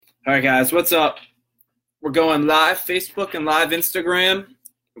All right, guys, what's up? We're going live Facebook and live Instagram.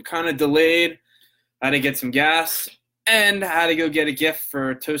 I'm kind of delayed. I had to get some gas and I had to go get a gift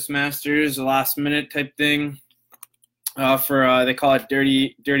for Toastmasters, a last minute type thing. They call it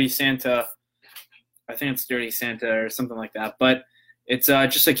Dirty Santa. I think it's Dirty Santa or something like that. But it's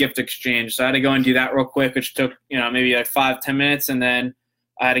just a gift exchange. So I had to go and do that real quick, which took maybe like 5-10 minutes, and then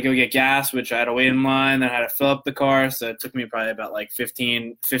I had to go get gas, which I had to wait in line. Then I had to fill up the car, so it took me probably about like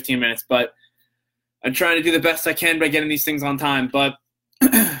 15 minutes. But I'm trying to do the best I can by getting these things on time. But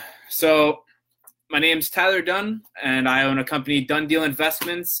so my name's Tyler Dunn, and I own a company, Dunn Deal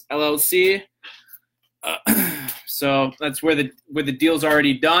Investments, LLC. So that's where the deal's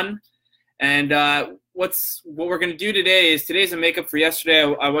already done. And what we're going to do today is today's a makeup for yesterday.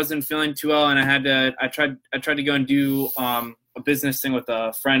 I wasn't feeling too well, and I tried to go and do a business thing with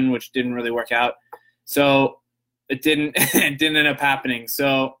a friend, which didn't really work out. So it didn't end up happening.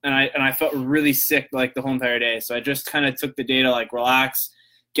 So and I felt really sick like the whole entire day. So I just kind of took the day to like relax,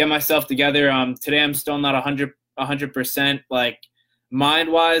 get myself together. Today I'm still not 100% like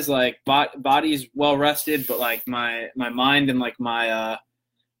mind wise, like body's well rested, but like my mind and like my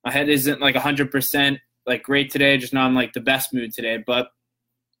head isn't like 100% like great today. Just not in like the best mood today, but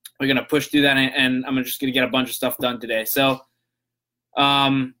we're going to push through that, and I'm just going to get a bunch of stuff done today. So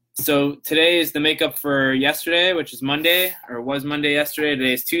today is the makeup for yesterday, which is Monday, or was Monday yesterday.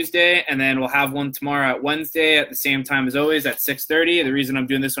 Today is Tuesday, and then we'll have one tomorrow at Wednesday at the same time as always at 6:30. The reason I'm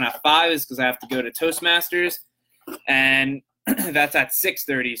doing this one at 5 is because I have to go to Toastmasters, and that's at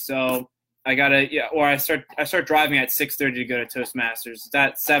 6:30. So I start driving at 6:30 to go to Toastmasters. It's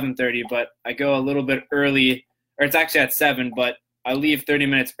at 7:30, but I go a little bit early, or it's actually at 7, but I leave 30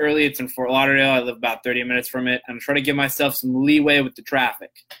 minutes early. It's in Fort Lauderdale. I live about 30 minutes from it. I'm trying to give myself some leeway with the traffic.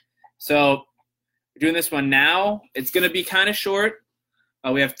 So we're doing this one now. It's going to be kind of short.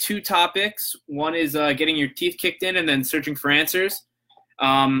 We have 2 topics. One is getting your teeth kicked in and then searching for answers.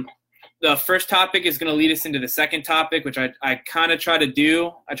 The first topic is going to lead us into the second topic, which I kind of try to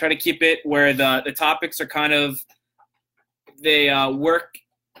do. I try to keep it where the topics are kind of, they work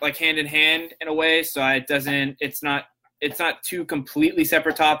like hand in hand in a way. So it's not 2 completely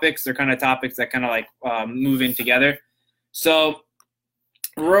separate topics. They're kind of topics that kind of like move in together. So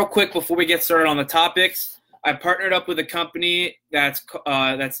real quick before we get started on the topics, I partnered up with a company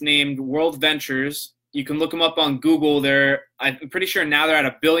that's named World Ventures. You can look them up on Google. I'm pretty sure now they're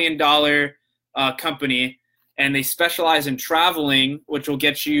at $1 billion company, and they specialize in traveling, which will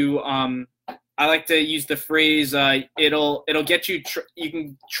get you. I like to use the phrase, it'll get you. You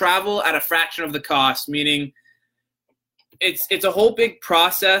can travel at a fraction of the cost, meaning it's a whole big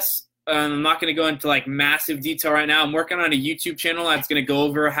process. I'm not going to go into like massive detail right now. I'm working on a YouTube channel that's going to go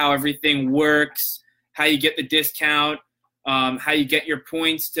over how everything works, how you get the discount, how you get your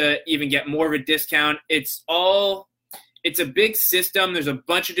points to even get more of a discount. It's a big system. There's a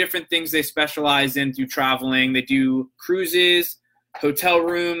bunch of different things they specialize in through traveling. They do cruises, hotel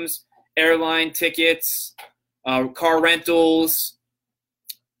rooms, airline tickets, car rentals.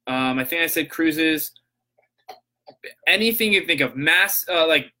 I think I said cruises. Anything you think of,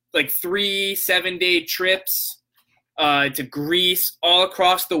 like 3 7-day trips to Greece, all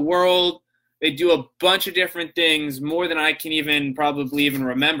across the world. They do a bunch of different things, more than I can probably even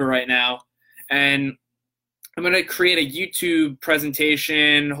remember right now. And I'm going to create a YouTube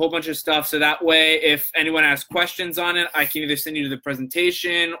presentation, a whole bunch of stuff. So that way, if anyone has questions on it, I can either send you to the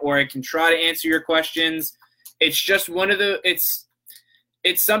presentation or I can try to answer your questions. It's just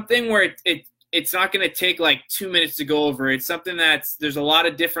it's something where it's not going to take like 2 minutes to go over. It's something there's a lot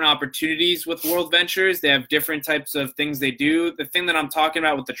of different opportunities with World Ventures. They have different types of things they do. The thing that I'm talking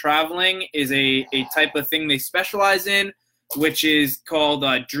about with the traveling is a type of thing they specialize in, which is called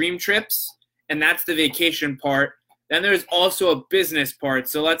Dream Trips, and that's the vacation part. Then there's also a business part.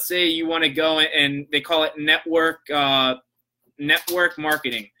 So let's say you want to go, and they call it network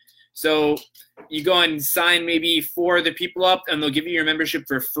marketing. So you go and sign maybe 4 of the people up, and they'll give you your membership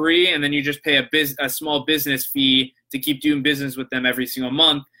for free, and then you just pay a small business fee to keep doing business with them every single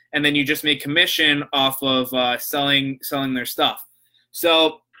month, and then you just make commission off of selling their stuff.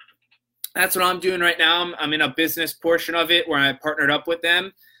 So that's what I'm doing right now. I'm in a business portion of it where I partnered up with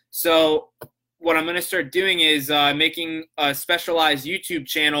them. So what I'm going to start doing is making a specialized YouTube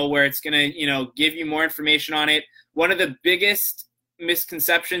channel where it's going to give you more information on it. One of the biggest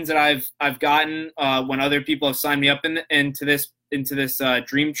misconceptions that I've gotten when other people have signed me up into this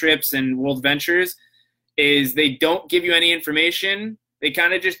Dream Trips and World Ventures is they don't give you any information. They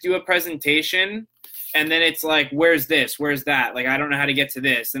kind of just do a presentation, and then it's like, where's this? Where's that? Like, I don't know how to get to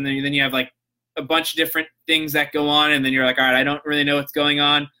this. And then you have like a bunch of different things that go on, and then you're like, all right, I don't really know what's going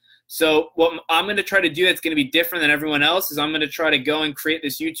on. So what I'm going to try to do that's going to be different than everyone else is I'm going to try to go and create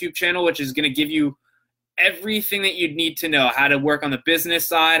this YouTube channel, which is going to give you everything that you'd need to know: how to work on the business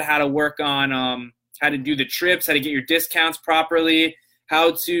side, how to work on how to do the trips, how to get your discounts properly,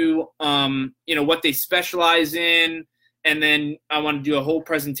 how to what they specialize in. And then I want to do a whole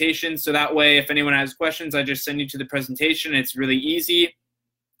presentation, so that way if anyone has questions, I just send you to the presentation. It's really easy.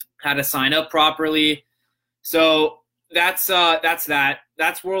 How to sign up properly. So that's that.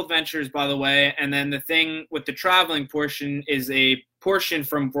 That's World Ventures, by the way. And then the thing with the traveling portion is a portion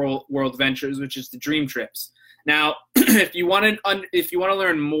from World Ventures, which is the dream trips. Now, if you want to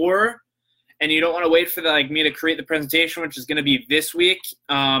learn more, and you don't want to wait for me to create the presentation, which is going to be this week,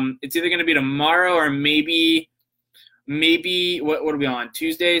 it's either going to be tomorrow or maybe what are we on,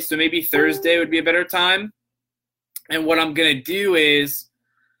 Tuesday? So maybe Thursday would be a better time. And what I'm going to do is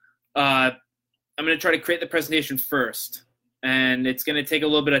I'm going to try to create the presentation first. And it's going to take a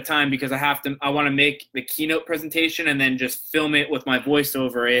little bit of time because I want to make the keynote presentation and then just film it with my voice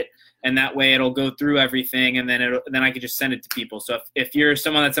over it. And that way it'll go through everything, and then I can just send it to people. So if you're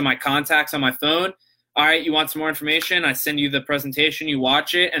someone that's in my contacts on my phone, all right, you want some more information, I send you the presentation, you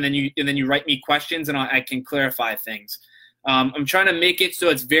watch it, and then you write me questions, and I can clarify things. I'm trying to make it so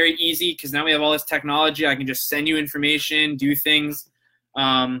it's very easy because now we have all this technology. I can just send you information, do things.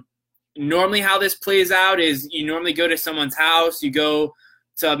 Normally how this plays out is you normally go to someone's house, you go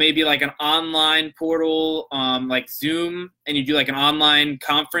to maybe like an online portal like Zoom, and you do like an online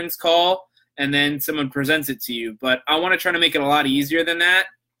conference call, and then someone presents it to you. But I want to try to make it a lot easier than that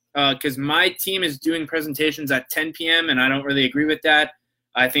because my team is doing presentations at 10 p.m. and I don't really agree with that.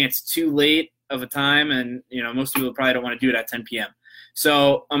 I think it's too late of a time, and most people probably don't want to do it at 10 p.m.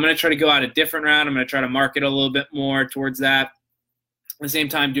 So I'm going to try to go out a different route. I'm going to try to market a little bit more towards that. At the same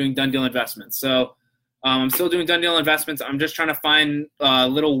time doing done deal investments. So I'm still doing done deal investments. I'm just trying to find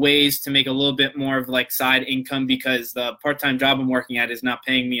little ways to make a little bit more of like side income because the part-time job I'm working at is not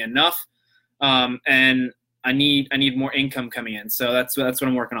paying me enough. And I need more income coming in. So that's what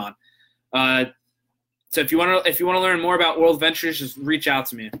I'm working on. So if you want to learn more about World Ventures, just reach out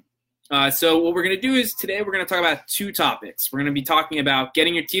to me. So what we're going to do is today we're going to talk about two topics. We're going to be talking about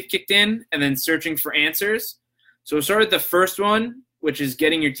getting your teeth kicked in and then searching for answers. So we'll start with the first one, which is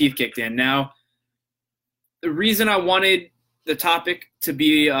getting your teeth kicked in. Now, the reason I wanted the topic to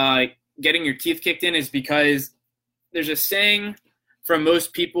be getting your teeth kicked in is because there's a saying from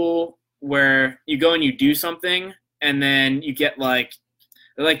most people where you go and you do something and then you get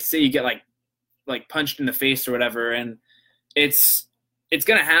they like to say you get like punched in the face or whatever, and it's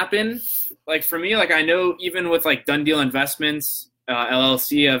gonna happen. Like for me, I know even with like Done Deal Investments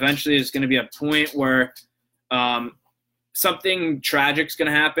LLC, eventually there's gonna be a point where something tragic's going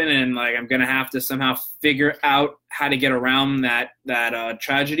to happen, and I'm going to have to somehow figure out how to get around that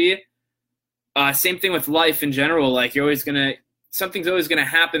tragedy. Same thing with life in general. Something's always going to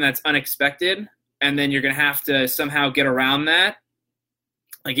happen that's unexpected, and then you're going to have to somehow get around that.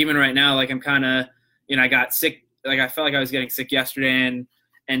 Like even right now, I'm kind of, I got sick. I felt like I was getting sick yesterday,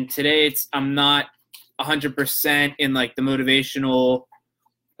 and today I'm not 100% in the motivational,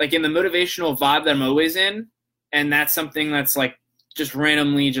 in the motivational vibe that I'm always in. And that's something that's just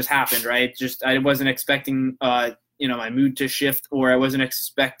randomly just happened, right? I wasn't expecting, my mood to shift, or I wasn't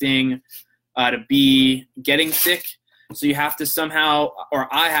expecting to be getting sick. So you have to somehow, or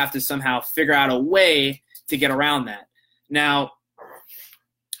I have to somehow figure out a way to get around that. Now,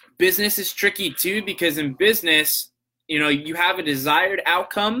 business is tricky too, because in business, you have a desired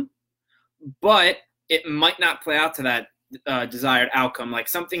outcome, but it might not play out to that desired outcome.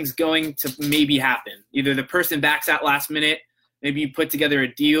 Something's going to maybe happen. Either the person backs out last minute, maybe you put together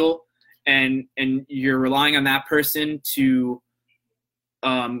a deal and you're relying on that person to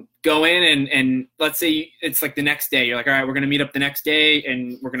go in and let's say it's the next day. You're all right, we're going to meet up the next day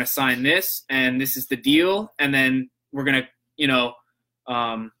and we're going to sign this, and this is the deal. And then we're going to,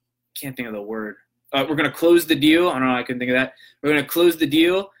 can't think of the word. We're going to close the deal. I don't know. I couldn't think of that. We're going to close the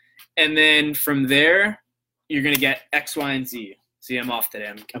deal. And then from there, you're going to get X, Y, and Z. See, I'm off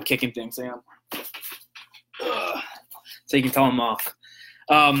today. I'm kicking things. So you can tell I'm off.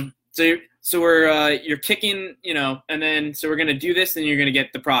 So you're kicking, and then so we're going to do this, and you're going to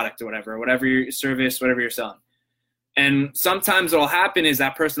get the product or whatever your service, whatever you're selling. And sometimes what'll happen is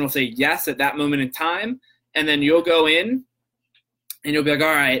that person will say yes at that moment in time, and then you'll go in, and you'll be all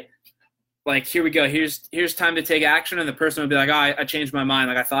right, here we go. Here's time to take action, and the person will be I changed my mind.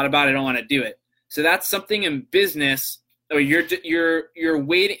 I thought about it. I don't want to do it. So that's something in business, or you're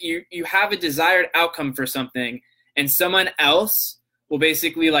waiting. You have a desired outcome for something, and someone else will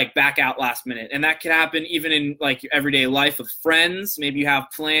basically like back out last minute. And that can happen even in like your everyday life with friends. Maybe you have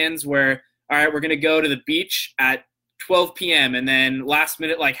plans where, all right, we're going to go to the beach at 12 p.m. and then last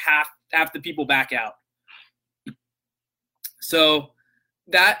minute, like half the people back out. So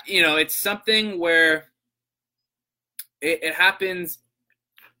that, it's something where it happens,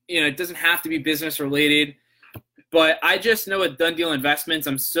 it doesn't have to be business related, but I just know at Done Deal Investments,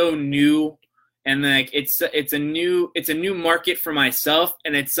 I'm so new, and like it's a new market for myself,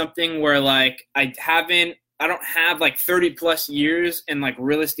 and it's something where like I don't have like 30 plus years in like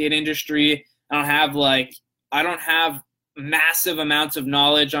real estate industry. I don't have massive amounts of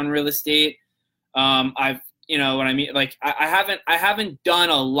knowledge on real estate. I've, what I mean? Like I haven't done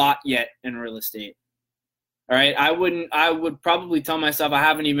a lot yet in real estate. All right. I would probably tell myself I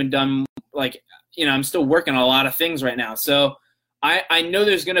haven't even done like, I'm still working on a lot of things right now. So I know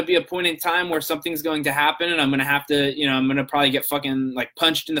there's going to be a point in time where something's going to happen and I'm going to have to, I'm going to probably get fucking like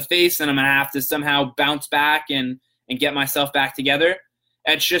punched in the face and I'm going to have to somehow bounce back and get myself back together.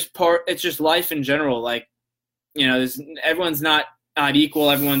 It's just life in general. Like, everyone's not equal.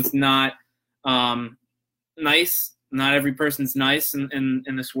 Everyone's not nice. Not every person's nice in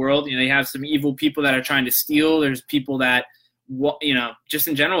this world. You have some evil people that are trying to steal. There's people that, just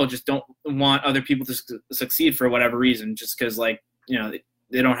in general, just don't want other people to succeed for whatever reason, just because like,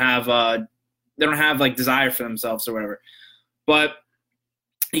 they don't have like desire for themselves or whatever. But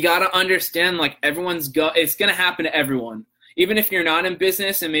you got to understand, like it's going to happen to everyone. Even if you're not in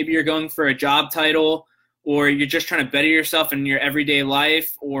business and maybe you're going for a job title or you're just trying to better yourself in your everyday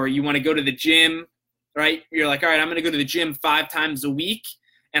life, or you want to go to the gym, right? You're like, all right, I'm going to go to the gym 5 times a week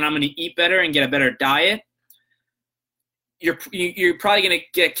and I'm going to eat better and get a better diet. You're probably going to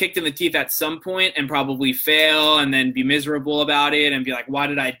get kicked in the teeth at some point and probably fail and then be miserable about it and be like, why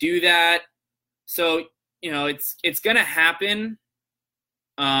did I do that? So, it's going to happen.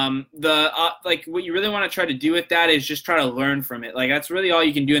 Like what you really want to try to do with that is just try to learn from it. Like that's really all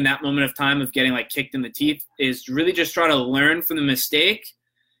you can do in that moment of time of getting like kicked in the teeth, is really just try to learn from the mistake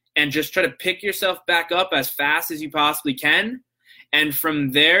and just try to pick yourself back up as fast as you possibly can. And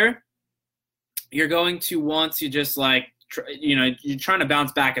from there, you're going to want to just like, you're trying to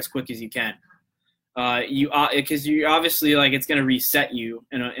bounce back as quick as you can. Because you obviously like it's going to reset you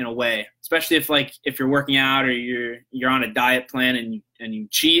in a way, especially if you're working out or you're on a diet plan and you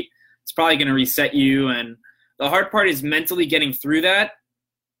cheat, it's probably going to reset you. And the hard part is mentally getting through that.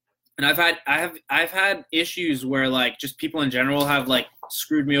 And I've had issues where like just people in general have like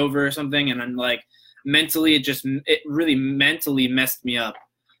screwed me over or something, and I'm like mentally it really mentally messed me up,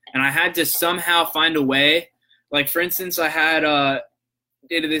 and I had to somehow find a way. Like for instance, I had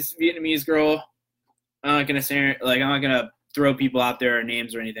dated this Vietnamese girl. I'm not gonna throw people out there or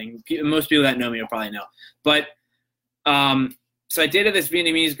names or anything. Most people that know me will probably know. But so I dated this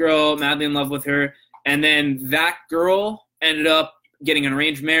Vietnamese girl, madly in love with her, and then that girl ended up getting an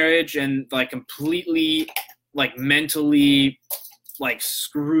arranged marriage and like completely like mentally like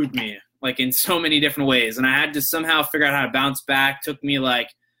screwed me like in so many different ways, and I had to somehow figure out how to bounce back. Took me like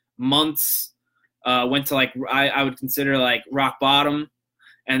months. Went to like I would consider like rock bottom,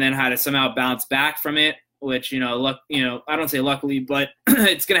 and then had to somehow bounce back from it, which, I don't say luckily, but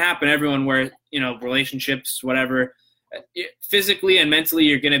it's going to happen to everyone where, relationships, whatever, physically and mentally,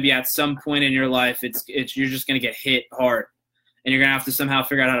 you're going to be at some point in your life. You're just going to get hit hard, and you're going to have to somehow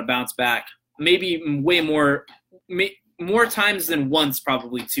figure out how to bounce back. Maybe way more times than once,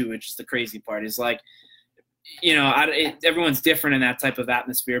 probably too, which is the crazy part is like, everyone's different in that type of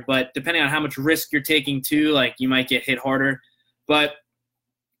atmosphere, but depending on how much risk you're taking too, like you might get hit harder. But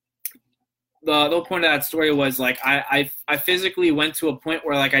the whole point of that story was like I physically went to a point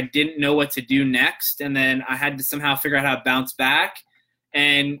where like I didn't know what to do next, and then I had to somehow figure out how to bounce back.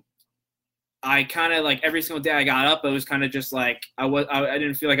 And I kind of like every single day I got up, it was kind of just like I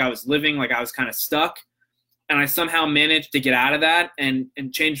didn't feel like I was living, like I was kind of stuck. And I somehow managed to get out of that and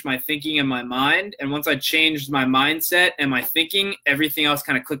change my thinking and my mind. And once I changed my mindset and my thinking, everything else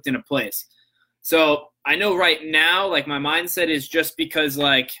kind of clicked into place. So I know right now, like my mindset is just because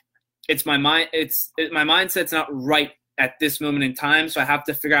like it's my mind. My mindset's not right at this moment in time. So I have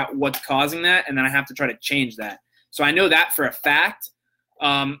to figure out what's causing that. And then I have to try to change that. So I know that for a fact.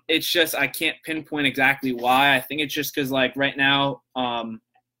 It's just, I can't pinpoint exactly why. I think it's just because like right now,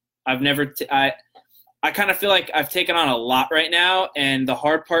 I kind of feel like I've taken on a lot right now, and the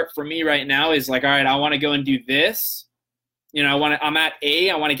hard part for me right now is like, all right, I want to go and do this. I'm at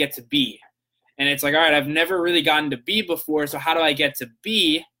A, I want to get to B. And it's like, all right, I've never really gotten to B before, so how do I get to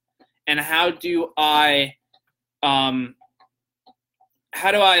B? And how do I how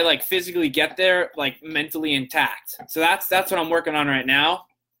do I like physically get there, like mentally intact? So that's what I'm working on right now.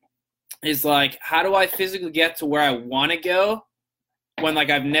 Is like, how do I physically get to where I want to go when like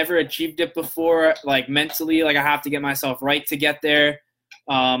I've never achieved it before? Like mentally, like I have to get myself right to get there.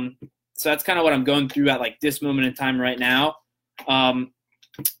 So that's kind of what I'm going through at like this moment in time right now.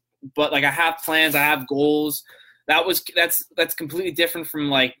 But like I have plans, I have goals. That's completely different from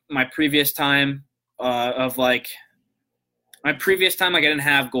like my previous time of like. My previous time, like I didn't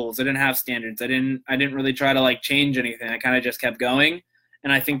have goals, I didn't have standards, I didn't really try to like change anything. I kind of just kept going,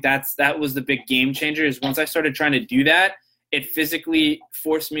 and I think that was the big game changer. Is once I started trying to do that, it physically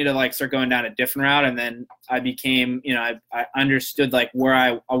forced me to like start going down a different route, and then I became, I understood like what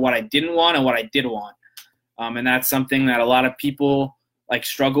I didn't want and what I did want, and that's something that a lot of people like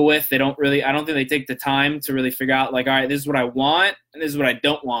struggle with. I don't think they take the time to really figure out like, all right, this is what I want and this is what I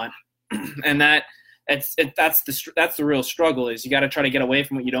don't want, and that's the real struggle. Is you got to try to get away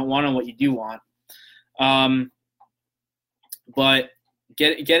from what you don't want and what you do want. But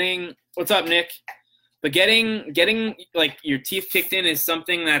getting what's up, Nick? But getting like your teeth kicked in is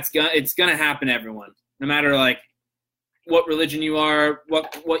something it's gonna happen to everyone, no matter like what religion you are,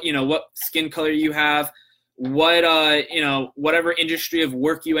 what skin color you have, whatever industry of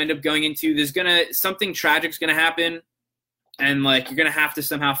work you end up going into. Something tragic's gonna happen. And like you're gonna have to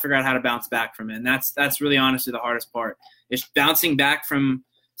somehow figure out how to bounce back from it, and that's really honestly the hardest part. Is bouncing back from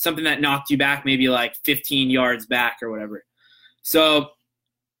something that knocked you back maybe like 15 yards back or whatever. So,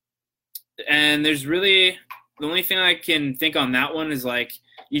 and there's really the only thing I can think on that one is like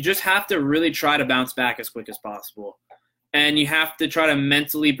you just have to really try to bounce back as quick as possible, and you have to try to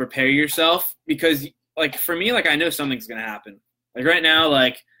mentally prepare yourself because like for me, like I know something's gonna happen. Like right now,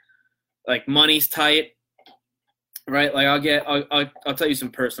 like money's tight. Right, like I'll tell you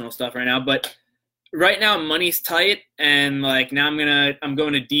some personal stuff right now, but right now money's tight, and like now I'm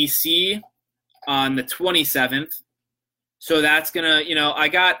going to DC on the 27th, so that's gonna I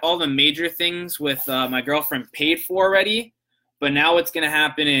got all the major things with my girlfriend paid for already, but now what's gonna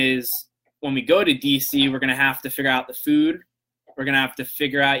happen is when we go to DC, we're gonna have to figure out the food, we're gonna have to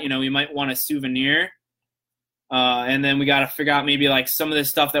figure out we might want a souvenir, and then we got to figure out maybe like some of the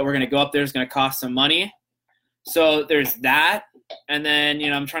stuff that we're gonna go up there is gonna cost some money. So there's that, and then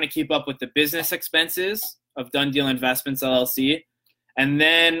I'm trying to keep up with the business expenses of Done Deal Investments LLC, and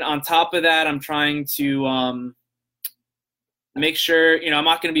then on top of that, I'm trying to make sure I'm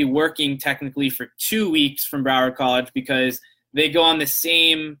not going to be working technically for 2 weeks from Broward College because they go on the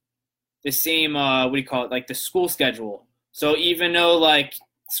same what do you call it, like the school schedule. So even though like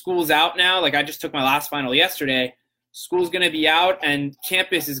school's out now, like I just took my last final yesterday. School's going to be out and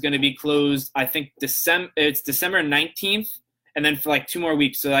campus is going to be closed, I think December 19th, and then for like 2 more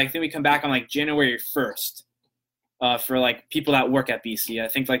weeks. So I think we come back on like January 1st for like people that work at BC. I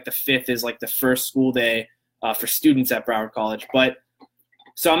think like the 5th is like the first school day for students at Broward College. But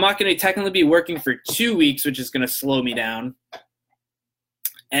so I'm not going to technically be working for 2 weeks, which is going to slow me down.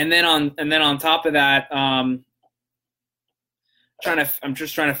 And then on top of that, I'm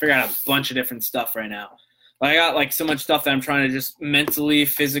just trying to figure out a bunch of different stuff right now. I got like so much stuff that I'm trying to just mentally,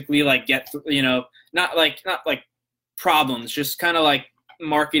 physically like get, not like problems, just kind of like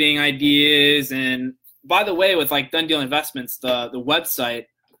marketing ideas. And by the way, with like Done Deal Investments, the website,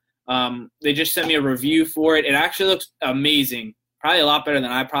 they just sent me a review for it. It actually looks amazing, probably a lot better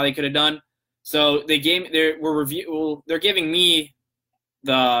than I probably could have done. So they're giving me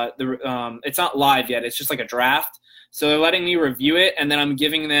it's not live yet. It's just like a draft. So they're letting me review it, and then I'm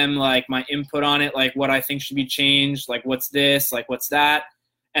giving them like my input on it, like what I think should be changed, like what's this, like what's that.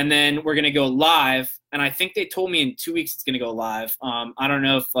 And then we're going to go live. And I think they told me in 2 weeks it's going to go live. I don't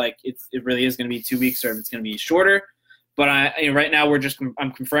know if like it really is going to be 2 weeks or if it's going to be shorter. But right now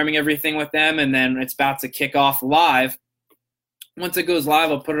I'm confirming everything with them, and then it's about to kick off live. Once it goes live,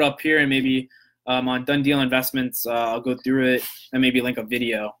 I'll put it up here, and maybe on Done Deal Investments, I'll go through it and maybe link a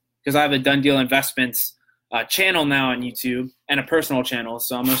video because I have a Done Deal Investments channel now on YouTube and a personal channel.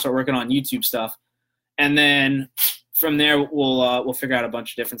 So I'm going to start working on YouTube stuff. And then from there, we'll figure out a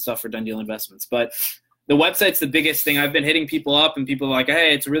bunch of different stuff for Done Deal Investments. But the website's the biggest thing. I've been hitting people up, and people are like,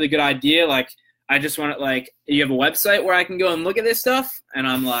 hey, it's a really good idea. Like, I just want to, like, you have a website where I can go and look at this stuff? And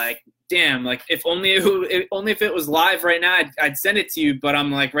I'm like, damn, like, if only if it was live right now, I'd send it to you. But I'm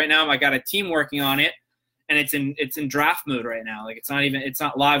like, right now I got a team working on it, and it's in draft mode right now. Like, it's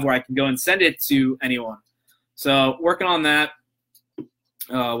not live where I can go and send it to anyone. So working on that.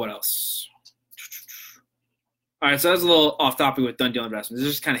 What else? All right, so that was a little off topic with Done Deal Investments.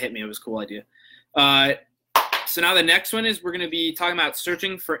 This just kind of hit me. It was a cool idea. So now the next one is we're going to be talking about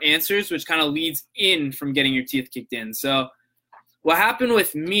searching for answers, which kind of leads in from getting your teeth kicked in. So what happened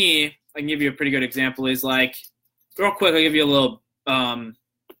with me, I can give you a pretty good example, is like, real quick, I'll give you a little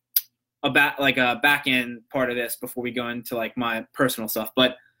a back end part of this before we go into like my personal stuff.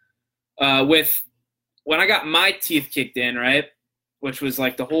 But when I got my teeth kicked in, right, which was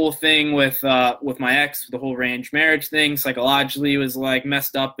like the whole thing with my ex, the whole arranged marriage thing, psychologically was like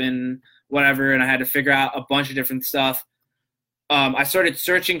messed up and whatever, and I had to figure out a bunch of different stuff. I started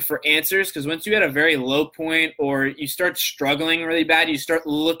searching for answers because once you hit a very low point or you start struggling really bad, you start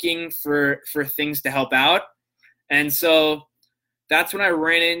looking for things to help out. And so that's when I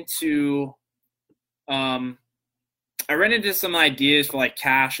ran into some ideas for like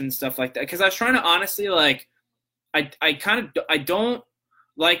cash and stuff like that. Because I was trying to honestly, like, I don't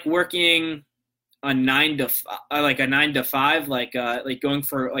like working a 9 to 5, like going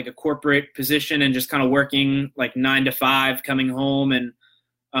for like a corporate position and just kind of working like 9 to 5, coming home and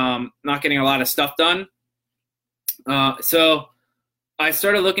not getting a lot of stuff done. So I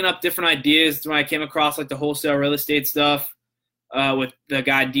started looking up different ideas when I came across like the wholesale real estate stuff with the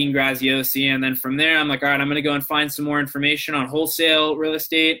guy Dean Graziosi, and then from there I'm like, all right, I'm gonna go and find some more information on wholesale real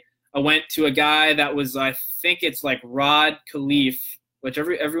estate. I went to a guy that was, I think it's like Rod Khleif, which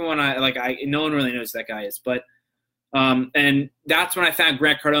everyone no one really knows who that guy is, but and that's when I found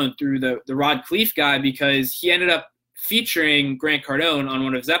Grant Cardone through the Rod Khleif guy, because he ended up featuring Grant Cardone on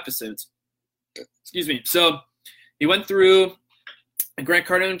one of his episodes. Excuse me. So he went through, and Grant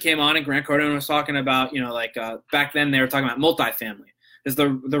Cardone came on, and Grant Cardone was talking about, back then they were talking about multifamily, because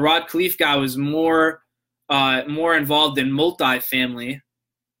the Rod Khleif guy was more involved in multifamily,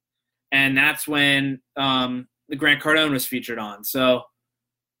 and that's when the Grant Cardone was featured on. So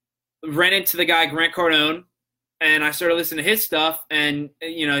ran into the guy Grant Cardone, and I started listening to his stuff, and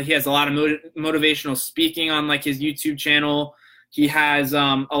he has a lot of motivational speaking on like his YouTube channel. He has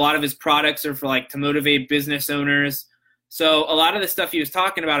a lot of his products are for like to motivate business owners. So a lot of the stuff he was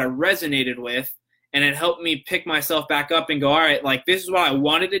talking about I resonated with, and it helped me pick myself back up and go, all right, like this is what I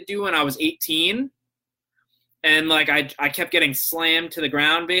wanted to do when I was 18. And like I kept getting slammed to the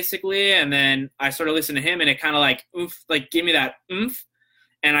ground basically, and then I started listening to him, and it kind of like oomph, like give me that oomph,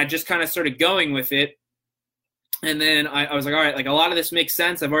 and I just kind of started going with it. And then I was like, all right, like a lot of this makes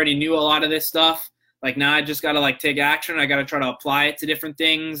sense. I've already knew a lot of this stuff. Like now I just got to like take action. I got to try to apply it to different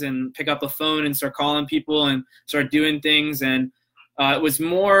things and pick up the phone and start calling people and start doing things. And he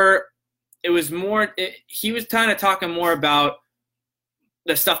was kind of talking more about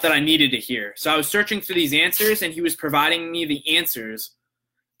the stuff that I needed to hear. So I was searching for these answers, and he was providing me the answers.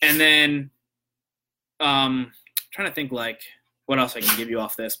 And then trying to think like what else I can give you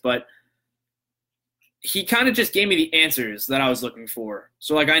off this, but he kind of just gave me the answers that I was looking for.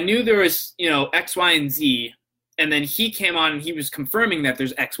 So like I knew there was, X, Y, and Z, and then he came on and he was confirming that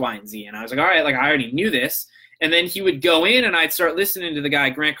there's X, Y, and Z. And I was like, all right, like I already knew this. And then he would go in and I'd start listening to the guy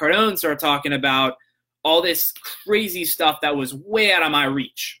Grant Cardone start talking about all this crazy stuff that was way out of my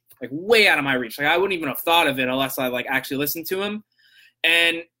reach. Like way out of my reach. Like I wouldn't even have thought of it unless I like actually listened to him.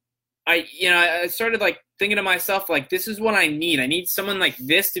 And I started like thinking to myself, like, this is what I need. I need someone like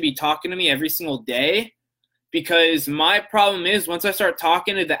this to be talking to me every single day, because my problem is once I start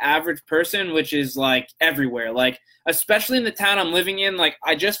talking to the average person, which is like everywhere, like especially in the town I'm living in, like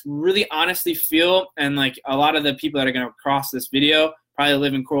I just really honestly feel, and like a lot of the people that are going to cross this video probably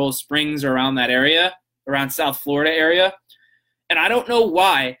live in Coral Springs or around that area, around South Florida area. And I don't know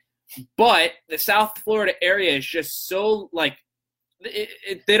why, but the South Florida area is just so like,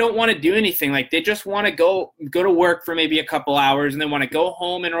 they don't want to do anything. Like they just want to go to work for maybe a couple hours and then want to go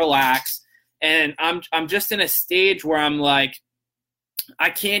home and relax. And I'm just in a stage where I'm like, I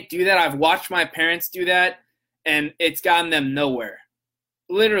can't do that. I've watched my parents do that, and it's gotten them nowhere.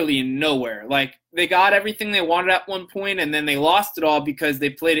 Literally nowhere. Like they got everything they wanted at one point, and then they lost it all because they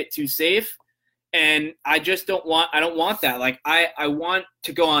played it too safe. And I don't want that. Like I want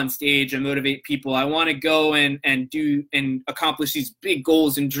to go on stage and motivate people. I want to go and do and accomplish these big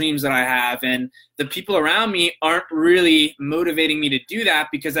goals and dreams that I have. And the people around me aren't really motivating me to do that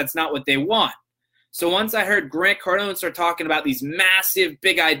because that's not what they want. So once I heard Grant Cardone start talking about these massive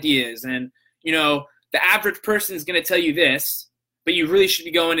big ideas, and the average person is going to tell you this, but you really should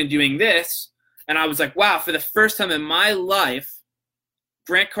be going and doing this. And I was like, wow, for the first time in my life,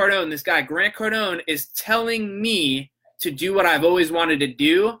 Grant Cardone is telling me to do what I've always wanted to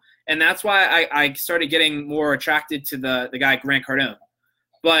do. And that's why I started getting more attracted to the guy Grant Cardone.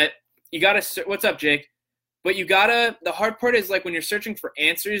 But you got to – what's up, Jake? But you got to – the hard part is like when you're searching for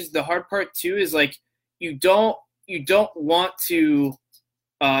answers, the hard part too is like you don't want to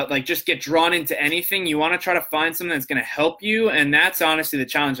like just get drawn into anything. You want to try to find something that's going to help you. And that's honestly the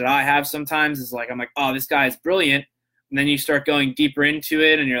challenge that I have sometimes is like I'm like, oh, this guy is brilliant. And then you start going deeper into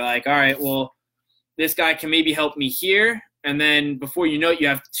it and you're like, all right, well, this guy can maybe help me here. And then before you know it, you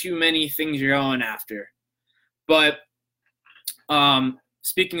have too many things you're going after. But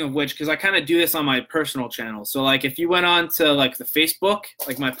speaking of which, because I kind of do this on my personal channel. So like if you went on to like the Facebook,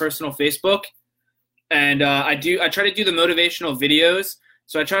 like my personal Facebook, and I try to do the motivational videos.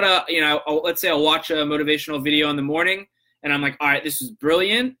 So I try to, let's say I'll watch a motivational video in the morning and I'm like, all right, this is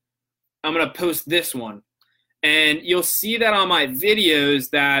brilliant. I'm going to post this one. And you'll see that on my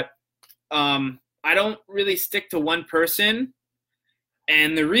videos that I don't really stick to one person.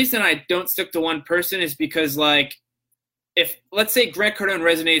 And the reason I don't stick to one person is because, like, if, let's say Grant Cardone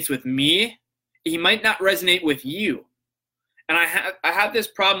resonates with me, he might not resonate with you. And I have this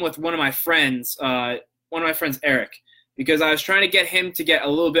problem with one of my friends, Eric, because I was trying to get him to get a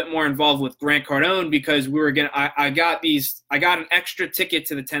little bit more involved with Grant Cardone because I got an extra ticket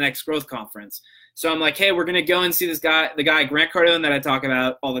to the 10X Growth Conference. So I'm like, hey, we're gonna go and see the guy Grant Cardone that I talk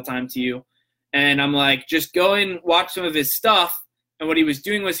about all the time to you. And I'm like, just go and watch some of his stuff. And what he was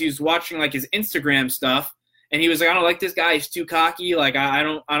doing was he was watching like his Instagram stuff, and he was like, I don't like this guy. He's too cocky. Like I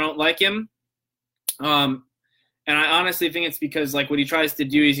don't like him. And I honestly think it's because like what he tries to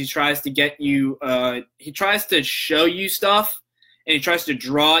do is he tries to get you. He tries to show you stuff, and he tries to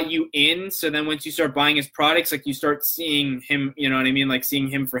draw you in. So then once you start buying his products, like you start seeing him. You know what I mean? Like seeing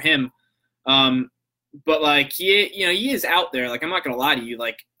him for him. But like he is out there. Like I'm not gonna lie to you.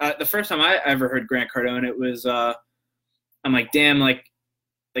 Like the first time I ever heard Grant Cardone, it was I'm like, damn, like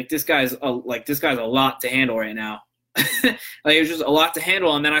this guy's a lot to handle right now. Like it was just a lot to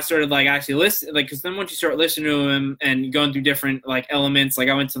handle. And then I started like actually listening, like because then once you start listening to him and going through different like elements, like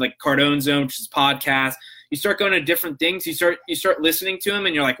I went to like Cardone Zone, which is podcast. You start going to different things. You start listening to him,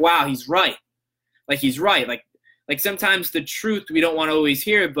 and you're like, wow, he's right. Like he's right. Like sometimes the truth we don't want to always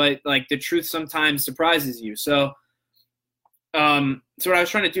hear, but like the truth sometimes surprises you. So what I was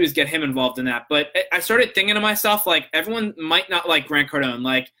trying to do is get him involved in that. But I started thinking to myself, like everyone might not like Grant Cardone.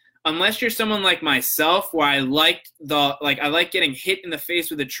 Like unless you're someone like myself, where I like getting hit in the face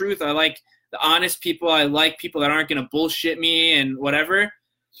with the truth. I like the honest people. I like people that aren't going to bullshit me and whatever.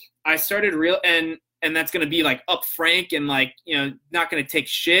 I started and that's going to be like up frank and like, not going to take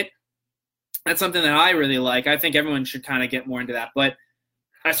shit. That's something that I really like. I think everyone should kind of get more into that. But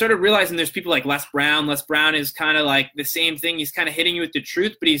I started realizing there's people like Les Brown. Les Brown is kind of like the same thing. He's kind of hitting you with the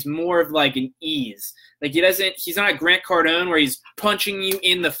truth, but he's more of like an ease. Like he's not a Grant Cardone where he's punching you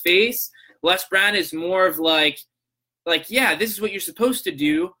in the face. Les Brown is more of like, yeah, this is what you're supposed to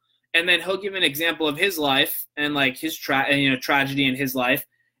do. And then he'll give an example of his life and like his tragedy in his life.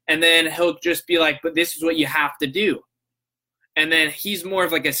 And then he'll just be like, but this is what you have to do. And then he's more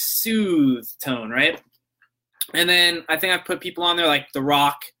of like a soothe tone, right? And then I think I've put people on there like The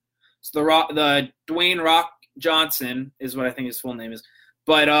Rock. So the Dwayne Rock Johnson is what I think his full name is.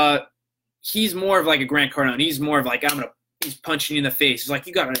 But he's more of like a Grant Cardone. He's more of like, he's punching you in the face. He's like,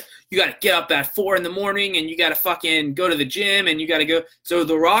 you gotta get up at 4 a.m. and you gotta fucking go to the gym and you gotta go. So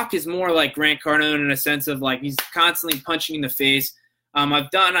The Rock is more like Grant Cardone in a sense of like he's constantly punching in the face.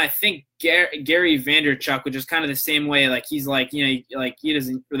 I've done, I think, Gary Vaynerchuk, which is kind of the same way. Like he's like, like he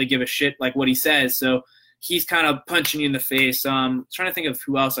doesn't really give a shit like what he says. So he's kind of punching you in the face. Trying to think of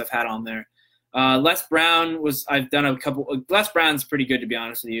who else I've had on there. Les Brown I've done a couple. Les Brown's pretty good, to be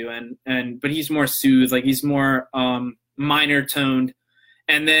honest with you, but he's more soothed, like he's more minor toned.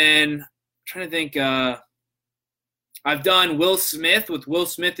 And then I'm trying to think. I've done Will Smith. With Will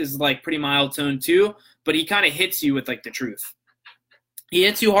Smith is like pretty mild tone too, but he kind of hits you with like the truth. He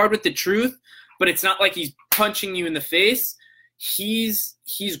hits you hard with the truth, but it's not like he's punching you in the face. He's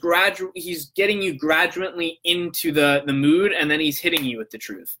getting you gradually into the mood, and then he's hitting you with the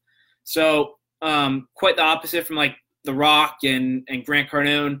truth. So quite the opposite from like The Rock and Grant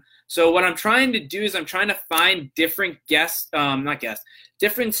Cardone. So what I'm trying to do is I'm trying to find different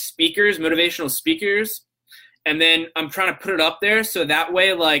different speakers, motivational speakers, and then I'm trying to put it up there so that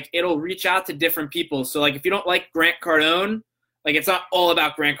way like it'll reach out to different people. So like if you don't like Grant Cardone, like it's not all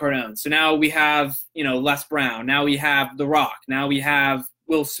about Grant Cardone. So now we have, Les Brown. Now we have The Rock. Now we have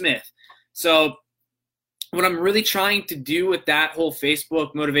Will Smith. So what I'm really trying to do with that whole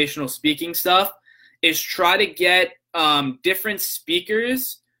Facebook motivational speaking stuff is try to get different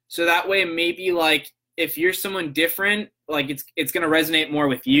speakers. So that way maybe like if you're someone different, like it's going to resonate more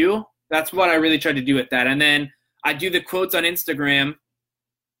with you. That's what I really try to do with that. And then I do the quotes on Instagram,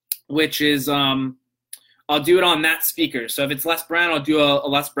 which is I'll do it on that speaker. So if it's Les Brown, I'll do a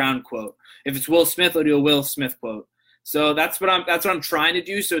Les Brown quote. If it's Will Smith, I'll do a Will Smith quote. So that's what I'm trying to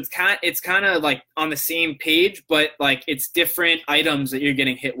do. So it's kind of like on the same page, but like it's different items that you're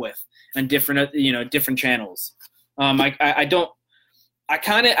getting hit with and different channels. At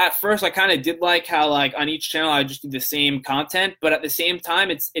first I kind of did like how like on each channel I just do the same content, but at the same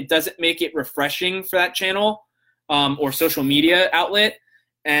time it doesn't make it refreshing for that channel or social media outlet.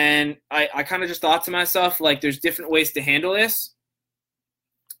 And I kind of just thought to myself, like, there's different ways to handle this.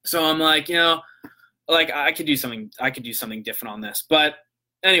 So I'm like, like I could do something different on this. But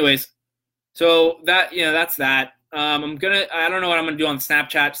anyways, so that, that's that. I don't know what I'm gonna do on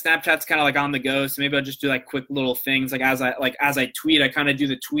Snapchat. Snapchat's kind of like on the go, so maybe I'll just do like quick little things. Like as I tweet, I kind of do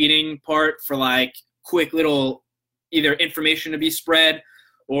the tweeting part for like quick little either information to be spread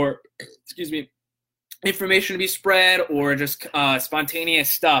or information to be spread or just spontaneous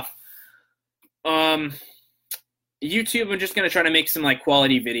stuff. YouTube, I'm just gonna try to make some like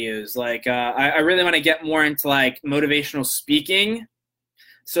quality videos. Like I really want to get more into like motivational speaking.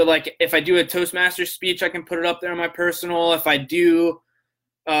 So like if I do a Toastmasters speech, I can put it up there on my personal. If I do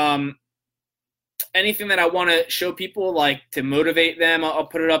anything that I want to show people, like to motivate them, I'll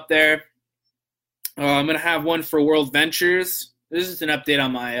put it up there. I'm gonna have one for World Ventures. This is an update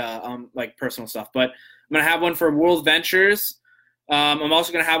on my like personal stuff, but I'm gonna have one for World Ventures. I'm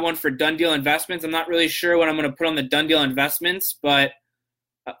also gonna have one for Done Deal Investments. I'm not really sure what I'm gonna put on the Done Deal Investments, but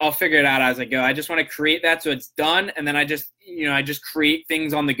I'll figure it out as I go. I just want to create that so it's done, and then I just create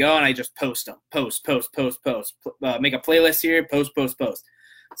things on the go, and I just post them. Post. Make a playlist here, post.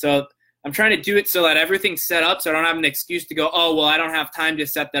 So I'm trying to do it so that everything's set up so I don't have an excuse to go, oh, well, I don't have time to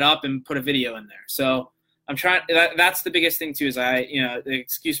set that up and put a video in there. So I'm trying – that's the biggest thing too is the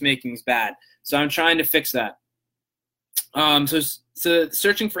excuse making is bad. So I'm trying to fix that. So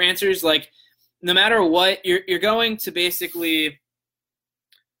searching for answers, like no matter what, you're going to basically –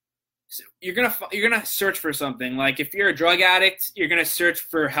 you're gonna search for something. Like if you're a drug addict, you're gonna search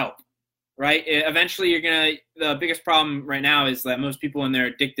for help, right? Eventually, the biggest problem right now is that most people, when they're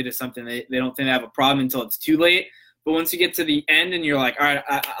addicted to something, they don't think they have a problem until it's too late. But once you get to the end and you're like, all right,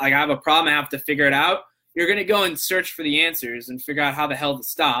 I have a problem, I have to figure it out. You're gonna go and search for the answers and figure out how the hell to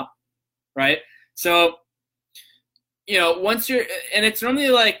stop, right? So, once and it's normally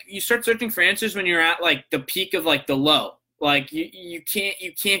like you start searching for answers when you're at like the peak of like the low. Like you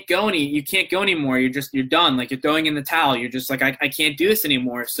can't go anymore. You're done. Like you're throwing in the towel. You're just like, I can't do this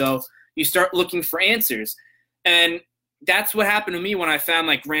anymore. So you start looking for answers. And that's what happened to me when I found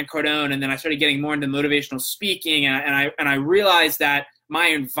like Grant Cardone, and then I started getting more into motivational speaking, and I realized that my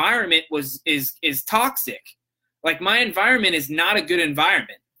environment is toxic. Like my environment is not a good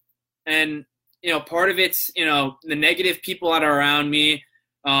environment. And part of it's the negative people that are around me.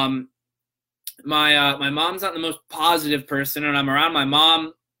 My mom's not the most positive person, and I'm around my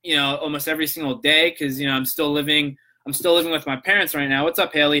mom, almost every single day because I'm still living with my parents right now. What's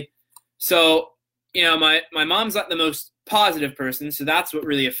up, Haley? So, my mom's not the most positive person, so that's what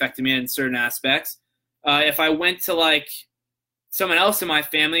really affected me in certain aspects. If I went to like someone else in my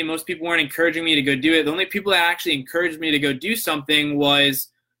family, most people weren't encouraging me to go do it. The only people that actually encouraged me to go do something was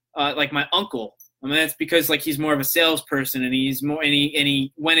like my uncle. I mean, that's because like he's more of a salesperson, and he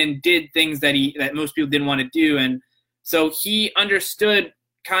went and did things that most people didn't want to do, and so he understood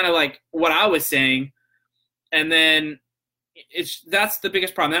kind of like what I was saying, and then that's the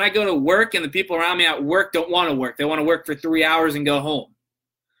biggest problem. Then I go to work, and the people around me at work don't want to work; they want to work for 3 hours and go home.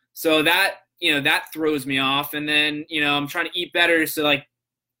 So that that throws me off, and then I'm trying to eat better, so like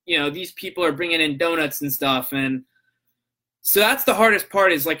these people are bringing in donuts and stuff, and so that's the hardest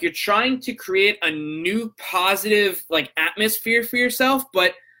part is like you're trying to create a new positive like atmosphere for yourself,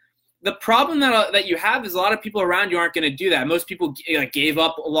 but the problem that you have is a lot of people around you aren't going to do that. Most people like gave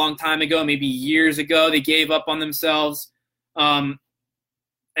up a long time ago, maybe years ago. They gave up on themselves, and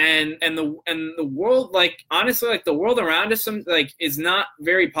the world, like honestly, like the world around us, is not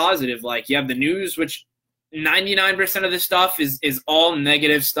very positive. Like you have the news, which 99% of the stuff is all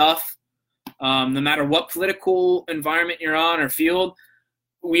negative stuff. No matter what political environment you're on or field,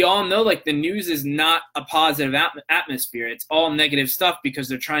 we all know like the news is not a positive atmosphere. It's all negative stuff because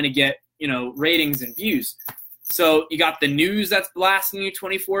they're trying to get, ratings and views. So you got the news that's blasting you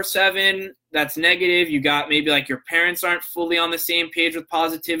 24/7. That's negative. You got maybe like your parents aren't fully on the same page with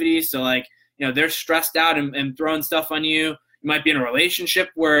positivity. So like, they're stressed out and throwing stuff on you. You might be in a relationship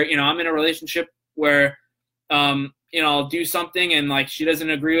where, I'm in a relationship where, I'll do something and like she doesn't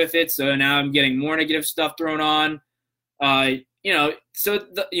agree with it, so now I'm getting more negative stuff thrown on.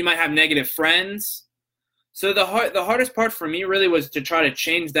 You might have negative friends. So the hardest part for me really was to try to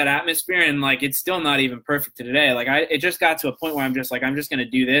change that atmosphere, and like it's still not even perfect today. Like it just got to a point where I'm just gonna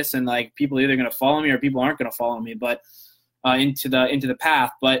do this, and like people are either gonna follow me or people aren't gonna follow me, but into the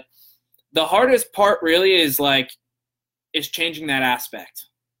path. But the hardest part really is changing that aspect.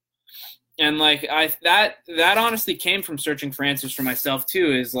 And like that honestly came from searching for answers for myself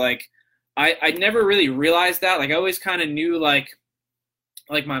too, is like I never really realized that. Like I always kind of knew like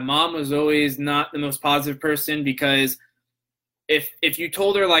my mom was always not the most positive person, because if you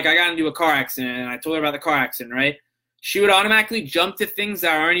told her like I got into a car accident and I told her about the car accident, right? She would automatically jump to things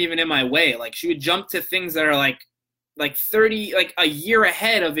that aren't even in my way. Like she would jump to things that are like 30, like a year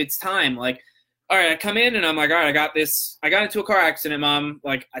ahead of its time. Like, all right, I come in and I'm like, all right, I got into a car accident, Mom.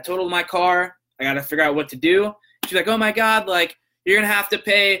 Like I totaled my car. I got to figure out what to do. She's like, oh my God, like you're going to have to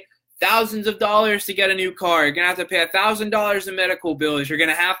pay thousands of dollars to get a new car. You're going to have to pay $1,000 in medical bills.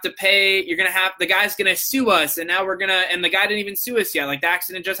 The guy's going to sue us. And now and the guy didn't even sue us yet. Like the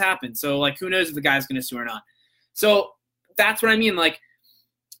accident just happened. So like, who knows if the guy's going to sue or not. So that's what I mean. Like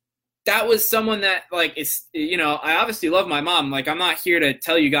that was someone that like is, I obviously love my mom. Like I'm not here to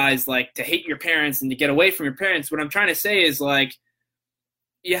tell you guys like to hate your parents and to get away from your parents. What I'm trying to say is like,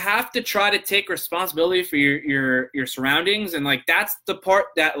 you have to try to take responsibility for your surroundings. And like, that's the part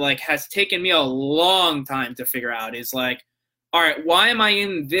that like has taken me a long time to figure out, is like, all right, why am I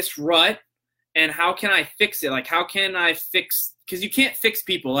in this rut and how can I fix it? Like, how can I fix, cause you can't fix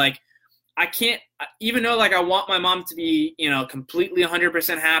people. Like I can't, even though like I want my mom to be, completely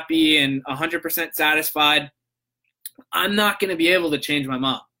 100% happy and 100% satisfied, I'm not going to be able to change my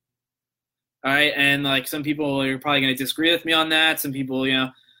mom. All right. And like some people are probably going to disagree with me on that. Some people,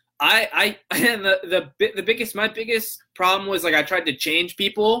 my biggest problem was like I tried to change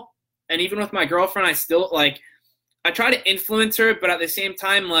people. And even with my girlfriend, I still like, I try to influence her, but at the same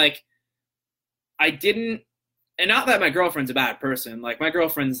time, like I didn't, and not that my girlfriend's a bad person. Like my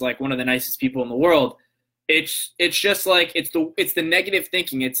girlfriend's like one of the nicest people in the world. It's just like it's the negative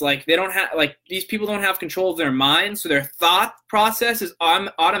thinking. It's like they don't have, like these people don't have control of their minds, so their thought process is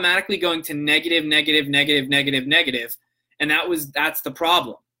automatically going to negative, and that's the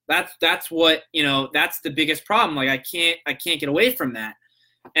problem. That's what that's the biggest problem. Like I can't get away from that,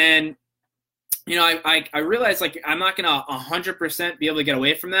 and I realize like I'm not gonna 100% be able to get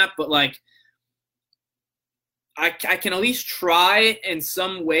away from that, but like I can at least try in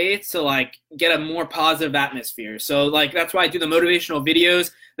some way to like get a more positive atmosphere. So like, that's why I do the motivational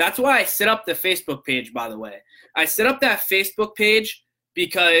videos. That's why I set up the Facebook page, by the way. I set up that Facebook page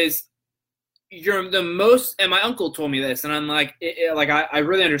because you're the most, and my uncle told me this, and I'm like, I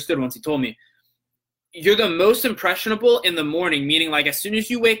really understood once he told me, you're the most impressionable in the morning, meaning like as soon as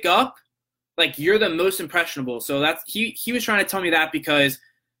you wake up, like you're the most impressionable. So that's, he was trying to tell me that because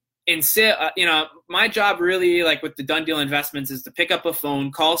my job really, like with the Done Deal Investments, is to pick up a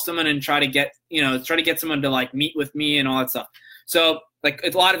phone, call someone, and try to get someone to like meet with me and all that stuff. So like a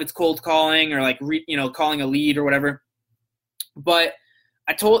lot of it's cold calling or like calling a lead or whatever. But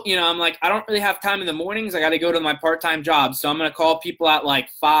I told I'm like, I don't really have time in the mornings. I got to go to my part-time job, so I'm gonna call people at like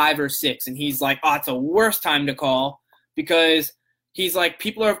 5 or 6. And he's like, oh, it's the worst time to call, because he's like,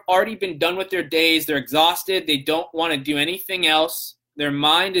 people have already been done with their days. They're exhausted. They don't want to do anything else. Their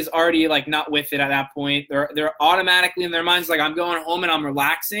mind is already like not with it at that point. They're automatically in their minds like, I'm going home and I'm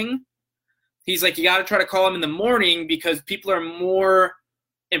relaxing. He's like, you got to try to call them in the morning because people are more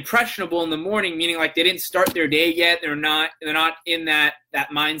impressionable in the morning, meaning like they didn't start their day yet. They're not in that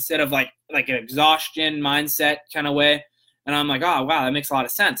mindset of like an exhaustion mindset kind of way. And I'm like, oh wow, that makes a lot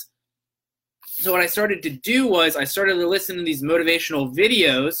of sense. So what I started to do was I started to listen to these motivational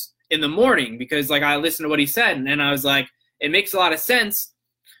videos in the morning, because like I listened to what he said, and I was like, it makes a lot of sense,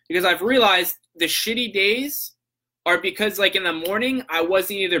 because I've realized the shitty days are because like in the morning I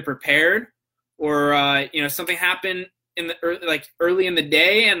wasn't either prepared or something happened in early in the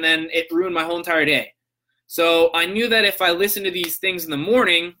day, and then it ruined my whole entire day. So I knew that if I listened to these things in the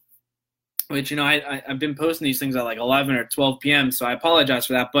morning, which I've been posting these things at like 11 or 12 p.m., so I apologize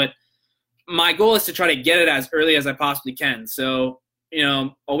for that, but my goal is to try to get it as early as I possibly can. So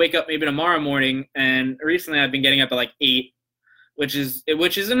I'll wake up maybe tomorrow morning, and recently I've been getting up at like 8, which is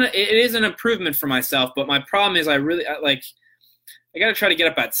an improvement for myself. But my problem is I got to try to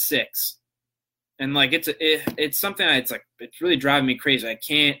get up at 6, and like it's something it's really driving me crazy. I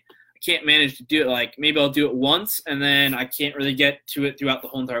can't manage to do it. Like maybe I'll do it once, and then I can't really get to it throughout the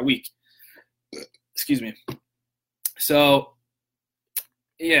whole entire week. Excuse me. So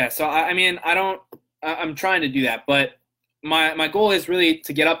yeah, so I'm trying to do that, but my goal is really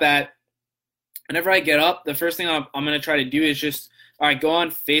to get up at, whenever I get up, the first thing I'm going to try to do is just, all right, go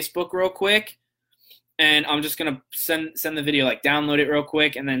on Facebook real quick, and I'm just going to send the video, like download it real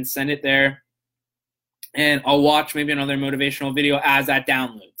quick and then send it there, and I'll watch maybe another motivational video as that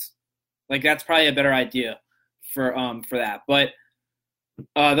downloads. Like that's probably a better idea for that. But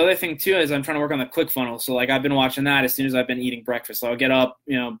the other thing too is I'm trying to work on the ClickFunnels. So like I've been watching that as soon as I've been eating breakfast. So I'll get up,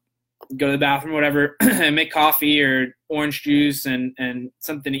 go to the bathroom, whatever, and make coffee or orange juice and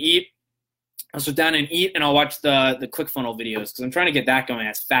something to eat. I'll sit down and eat, and I'll watch the ClickFunnels videos because I'm trying to get that going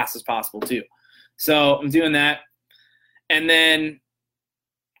as fast as possible too. So I'm doing that. And then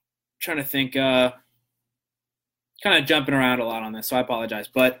trying to think, kind of jumping around a lot on this, so I apologize.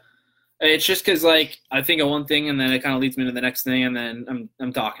 But it's just because, like, I think of one thing, and then it kind of leads me to the next thing, and then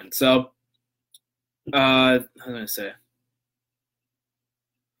I'm talking. So, I was going to say.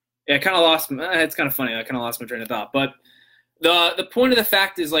 Yeah, I kind of lost – it's kind of funny. I kind of lost my train of thought. But the point of the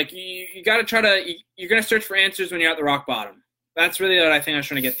fact is, like, you got to try to – you're going to search for answers when you're at the rock bottom. That's really what I think I was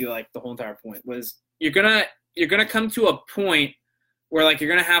trying to get through, like, the whole entire point was you're gonna come to a point where, like, you're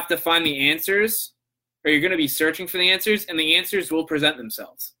going to have to find the answers, or you're going to be searching for the answers, and the answers will present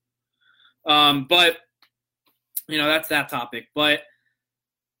themselves. But, you know, that's that topic. But,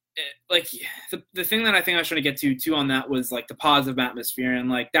 like, the thing that I think I was trying to get to, too, on that was, like, the positive atmosphere. And,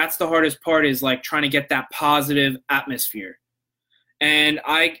 like, that's the hardest part is, like, trying to get that positive atmosphere. And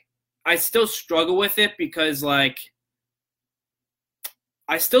I still struggle with it because, like,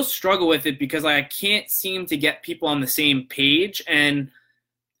 I can't seem to get people on the same page. And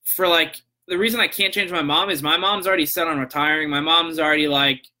for, like, the reason I can't change my mom is my mom's already set on retiring. My mom's already,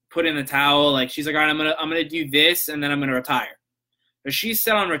 like, put in the towel. Like, she's like, all right, I'm gonna do this, and then I'm gonna retire. But she's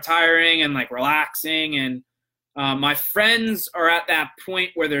set on retiring and, like, relaxing. And my friends are at that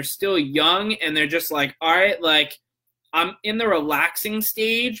point where they're still young, and they're just like, all right, like, I'm in the relaxing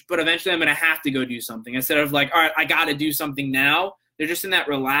stage, but eventually I'm gonna have to go do something. Instead of like, all right, I gotta do something now. They're just in that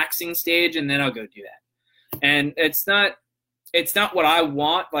relaxing stage, and then I'll go do that. And it's not what I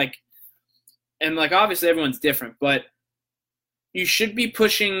want. Like, and, like, obviously everyone's different, but you should be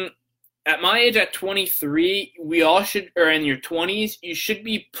pushing. At my age, at 23, we all should, or in your 20s, you should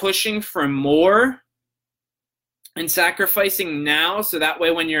be pushing for more and sacrificing now, so that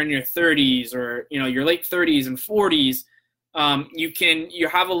way when you're in your 30s or, you know, your late 30s and 40s, you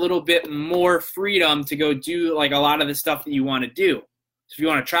have a little bit more freedom to go do, like, a lot of the stuff that you want to do. So if you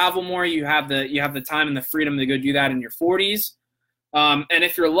want to travel more, you have the time and the freedom to go do that in your 40s. And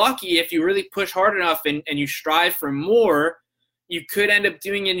if you're lucky, if you really push hard enough and you strive for more, you could end up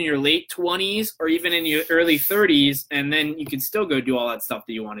doing it in your late 20s or even in your early 30s, and then you can still go do all that stuff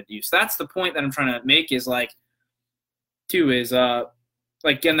that you want to do. So that's the point that I'm trying to make is, like, too, is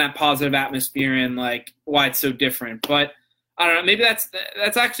like, getting that positive atmosphere and, like, why it's so different. But I don't know, maybe that's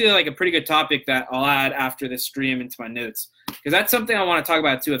actually, like, a pretty good topic that I'll add after this stream into my notes, because that's something I want to talk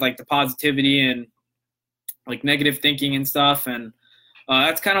about too, with, like, the positivity and, like, negative thinking and stuff. And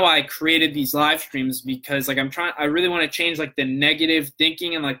that's kind of why I created these live streams, because, like, I really want to change, like, the negative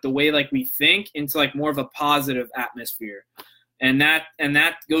thinking and, like, the way, like, we think into, like, more of a positive atmosphere. And that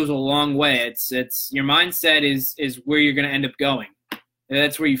goes a long way. It's your mindset is where you're going to end up going. And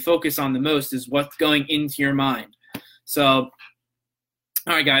that's where you focus on the most, is what's going into your mind. So,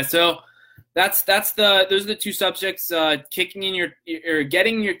 all right, guys. So those are the two subjects: kicking in or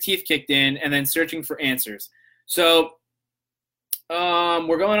getting your teeth kicked in, and then searching for answers. So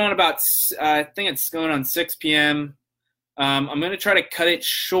we're going on about, I think it's going on 6 p.m. I'm going to try to cut it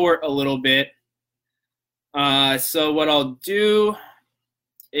short a little bit. So what I'll do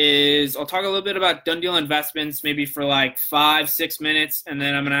is I'll talk a little bit about Done Deal Investments, maybe for like 5-6 minutes, and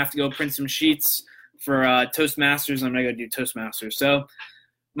then I'm going to have to go print some sheets for Toastmasters. I'm going to go do Toastmasters. So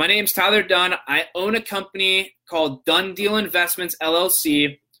my name's Tyler Dunn. I own a company called Done Deal Investments,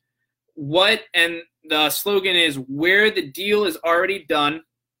 LLC. And the slogan is where the deal is already done.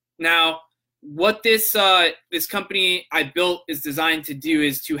 Now, what this company I built is designed to do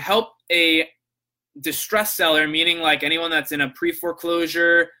is to help a distressed seller, meaning like anyone that's in a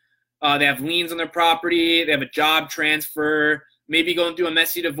pre-foreclosure, they have liens on their property, they have a job transfer, maybe going through a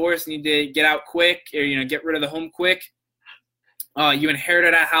messy divorce, need to get out quick, or, you know, get rid of the home quick. You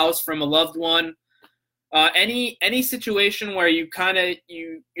inherited a house from a loved one. Any situation where you're trying to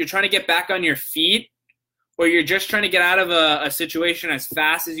get back on your feet, or you're just trying to get out of a situation as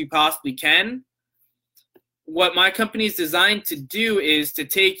fast as you possibly can. What my company is designed to do is to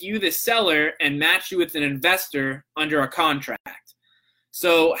take you, the seller, and match you with an investor under a contract.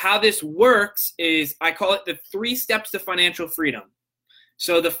 So how this works is I call it the 3 steps to financial freedom.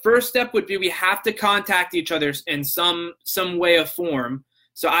 So the first step would be we have to contact each other in some way or form.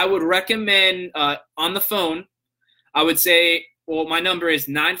 So I would recommend on the phone, I would say, well, my number is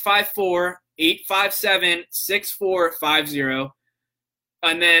 954-857-6450.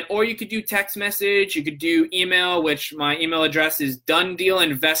 And then, or you could do text message, you could do email, which my email address is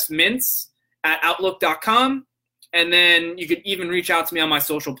donedealinvestments@outlook.com. And then you could even reach out to me on my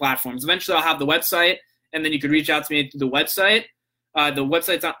social platforms. Eventually I'll have the website, and then you could reach out to me through the website. The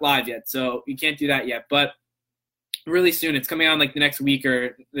website's not live yet, so you can't do that yet. But really soon, it's coming out in like the next week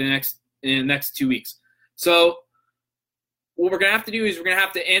or in the next 2 weeks. So what we're going to have to do is we're going to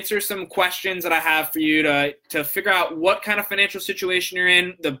have to answer some questions that I have for you to figure out what kind of financial situation you're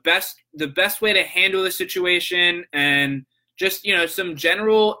in, the best way to handle the situation, and just, some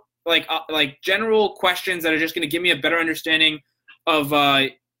general general questions that are just going to give me a better understanding of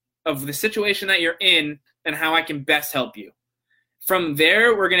the situation that you're in and how I can best help you. From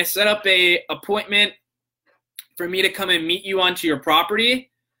there, we're going to set up a appointment for me to come and meet you onto your property.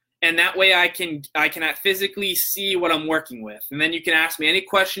 And that way I can physically see what I'm working with. And then you can ask me any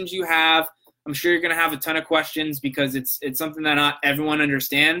questions you have. I'm sure you're going to have a ton of questions because it's something that not everyone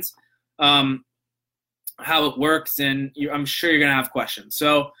understands how it works. And I'm sure you're going to have questions.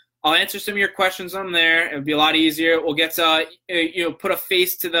 So I'll answer some of your questions on there. It'll be a lot easier. We'll get to, put a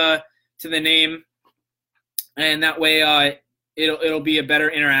face to the name. And that way it'll be a better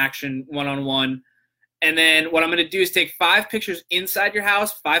interaction one-on-one. And then what I'm going to do is take 5 pictures inside your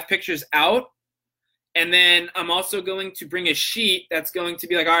house, 5 pictures out. And then I'm also going to bring a sheet that's going to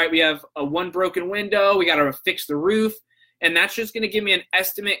be like, all right, we have one broken window. We got to fix the roof. And that's just going to give me an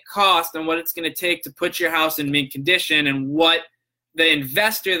estimate cost on what it's going to take to put your house in mint condition, and what the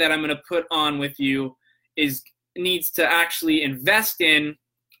investor that I'm going to put on with you needs to actually invest in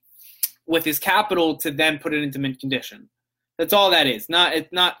with his capital to then put it into mint condition. That's all that is.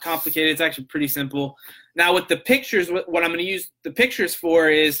 It's not complicated. It's actually pretty simple. Now with the pictures, what I'm going to use the pictures for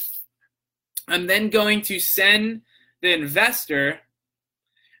is I'm then going to send the investor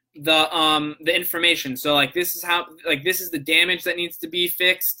the information. So this is the damage that needs to be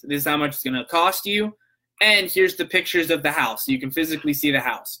fixed. This is how much it's going to cost you. And here's the pictures of the house. So you can physically see the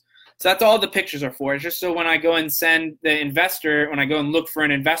house. So that's all the pictures are for. It's just so when I go and send the investor, when I go and look for an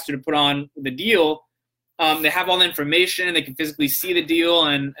investor to put on the deal, they have all the information and they can physically see the deal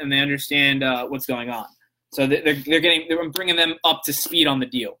and they understand what's going on. So I'm bringing them up to speed on the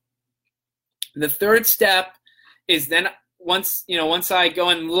deal. The third step is then once I go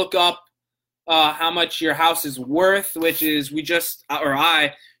and look up how much your house is worth, which is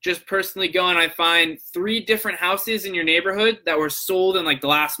I just personally go and I find 3 different houses in your neighborhood that were sold in like the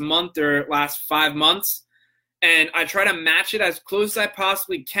last month or last 5 months. And I try to match it as close as I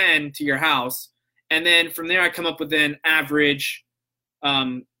possibly can to your house. And then from there, I come up with an average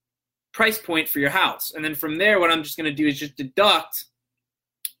price point for your house. And then from there, what I'm just going to do is just deduct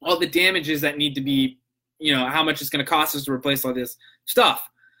all the damages that need to be, how much it's going to cost us to replace all this stuff.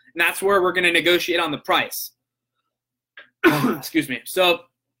 And that's where we're going to negotiate on the price. Excuse me. So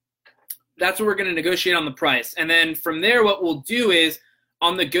that's where we're going to negotiate on the price. And then from there, what we'll do is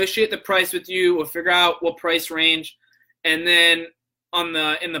I'll negotiate the price with you. We'll figure out what price range. And then in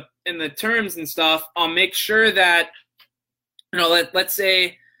the terms and stuff, I'll make sure that, let's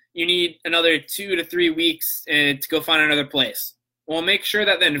say you need another 2 to 3 weeks to go find another place. We'll make sure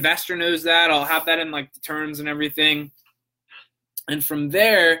that the investor knows that. I'll have that in like the terms and everything. And from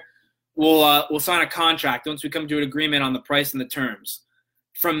there, we'll sign a contract once we come to an agreement on the price and the terms.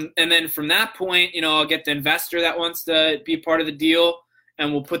 And then from that point, I'll get the investor that wants to be part of the deal,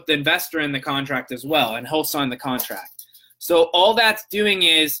 and we'll put the investor in the contract as well, and he'll sign the contract. So all that's doing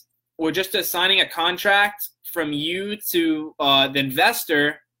is we're just assigning a contract from you to the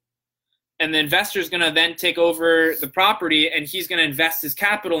investor, and the investor is going to then take over the property, and he's going to invest his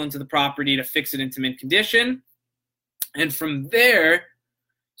capital into the property to fix it into mint condition. And from there,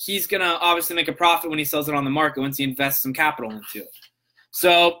 he's going to obviously make a profit when he sells it on the market once he invests some capital into it.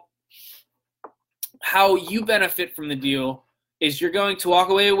 So how you benefit from the deal is you're going to walk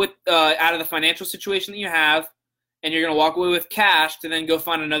away with out of the financial situation that you have, and you're going to walk away with cash to then go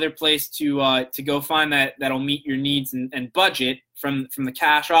find another place to go find that'll meet your needs and budget from the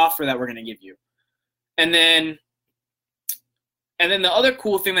cash offer that we're going to give you. And then the other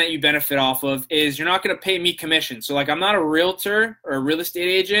cool thing that you benefit off of is you're not going to pay me commission. So I'm not a realtor or a real estate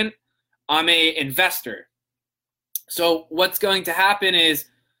agent. I'm a investor. So what's going to happen is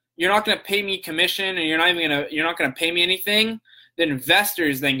you're not going to pay me commission, and you're not going to pay me anything. The investor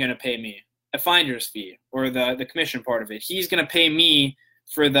is then going to pay me a finder's fee, or the commission part of it. He's going to pay me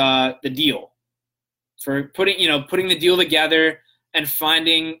for the deal, for putting the deal together and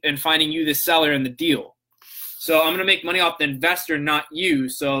finding you the seller in the deal. So I'm going to make money off the investor, not you.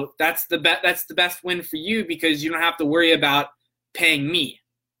 So that's the best win for you, because you don't have to worry about paying me.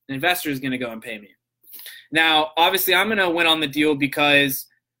 The investor is going to go and pay me. Now, obviously, I'm going to win on the deal because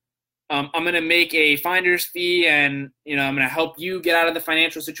I'm going to make a finder's fee, and I'm going to help you get out of the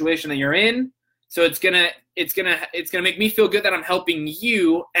financial situation that you're in. So it's gonna make me feel good that I'm helping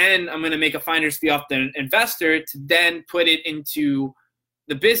you, and I'm gonna make a finder's fee off the investor to then put it into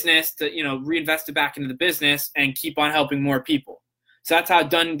the business to, reinvest it back into the business and keep on helping more people. So that's how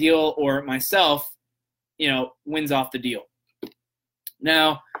Done Deal or myself, wins off the deal.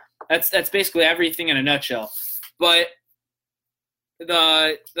 Now, that's basically everything in a nutshell. But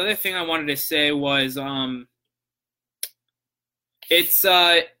the other thing I wanted to say was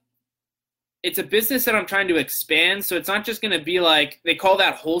it's a business that I'm trying to expand. So it's not just going to be like, they call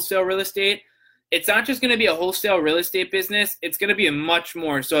that wholesale real estate. It's not just going to be a wholesale real estate business. It's going to be a much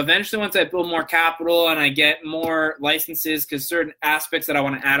more. So eventually, once I build more capital and I get more licenses, because certain aspects that I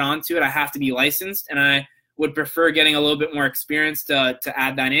want to add on to it, I have to be licensed, and I would prefer getting a little bit more experience to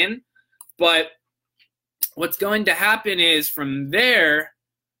add that in. But what's going to happen is from there,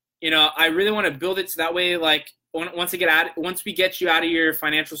 I really want to build it so that way, like, once we get you out of your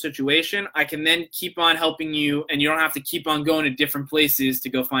financial situation, I can then keep on helping you, and you don't have to keep on going to different places to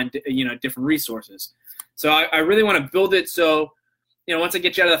go find, different resources. So I really want to build it so, once I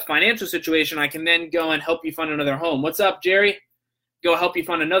get you out of the financial situation, I can then go and help you find another home. What's up, Jerry? Go help you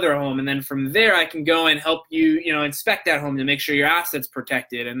find another home. And then from there, I can go and help you, inspect that home to make sure your asset's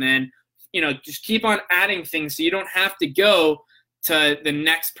protected. And then, just keep on adding things so you don't have to go to the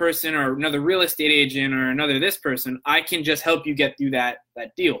next person or another real estate agent or another this person. I can just help you get through that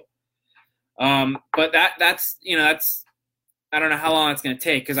deal. But that's I don't know how long it's going to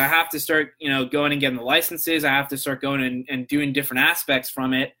take, because I have to start, going and getting the licenses. I have to start going and doing different aspects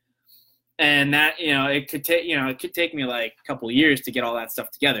from it. And that, it could take me like a couple of years to get all that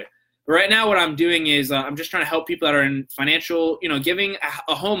stuff together. But right now what I'm doing is I'm just trying to help people that are in financial, giving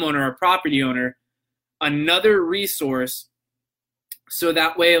a homeowner, a property owner, another resource. So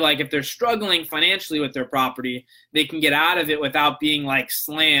that way, like, if they're struggling financially with their property, they can get out of it without being like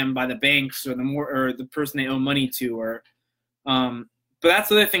slammed by the banks or the person they owe money to. But that's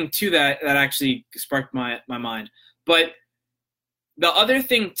the other thing too that actually sparked my mind. But the other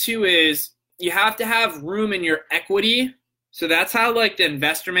thing too is you have to have room in your equity. So that's how, like, the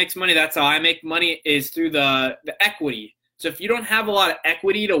investor makes money. That's how I make money, is through the equity. So if you don't have a lot of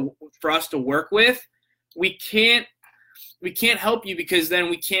equity for us to work with, we can't help you, because then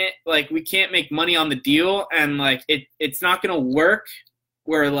we can't make money on the deal, and like it's not going to work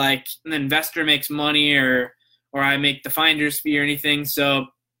where like an investor makes money or I make the finder's fee or anything. So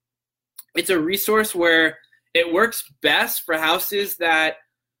it's a resource where it works best for houses that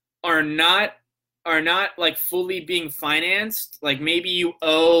are not like fully being financed. Like maybe you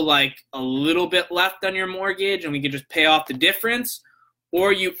owe like a little bit left on your mortgage and we could just pay off the difference,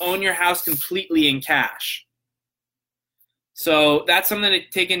 or you own your house completely in cash. So that's something to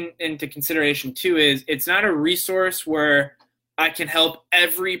take into consideration too, is it's not a resource where I can help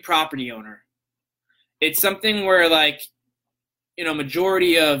every property owner. It's something where, like,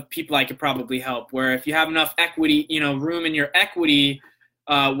 majority of people I could probably help, where if you have enough equity, room in your equity,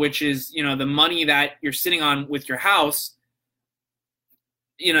 which is, the money that you're sitting on with your house,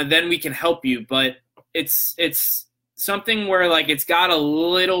 then we can help you. But it's something where, like, it's got a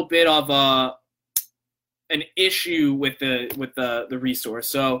little bit of an issue with the resource.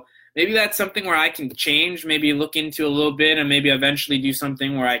 So maybe that's something where I can change, maybe look into a little bit, and maybe eventually do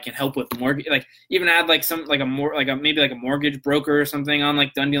something where I can help with mortgage, like even add like maybe a mortgage broker or something on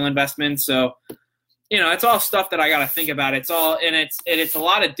like Done Deal Investments. So, it's all stuff that I got to think about. It's a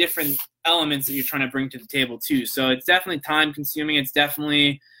lot of different elements that you're trying to bring to the table too. So it's definitely time consuming. It's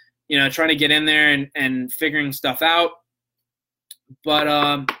definitely, trying to get in there and figuring stuff out. But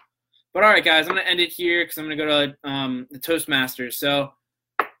all right, guys, I'm going to end it here because I'm going to go to the Toastmasters. So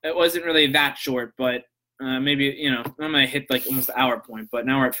it wasn't really that short, but maybe, I'm going to hit like almost the hour point, but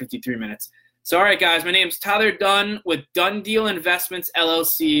now we're at 53 minutes. So, all right, guys, my name's Tyler Dunn with Done Deal Investments,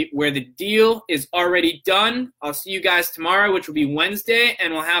 LLC, where the deal is already done. I'll see you guys tomorrow, which will be Wednesday,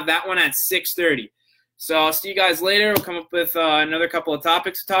 and we'll have that one at 6:30. So I'll see you guys later. We'll come up with another couple of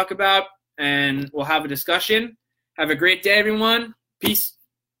topics to talk about, and we'll have a discussion. Have a great day, everyone. Peace.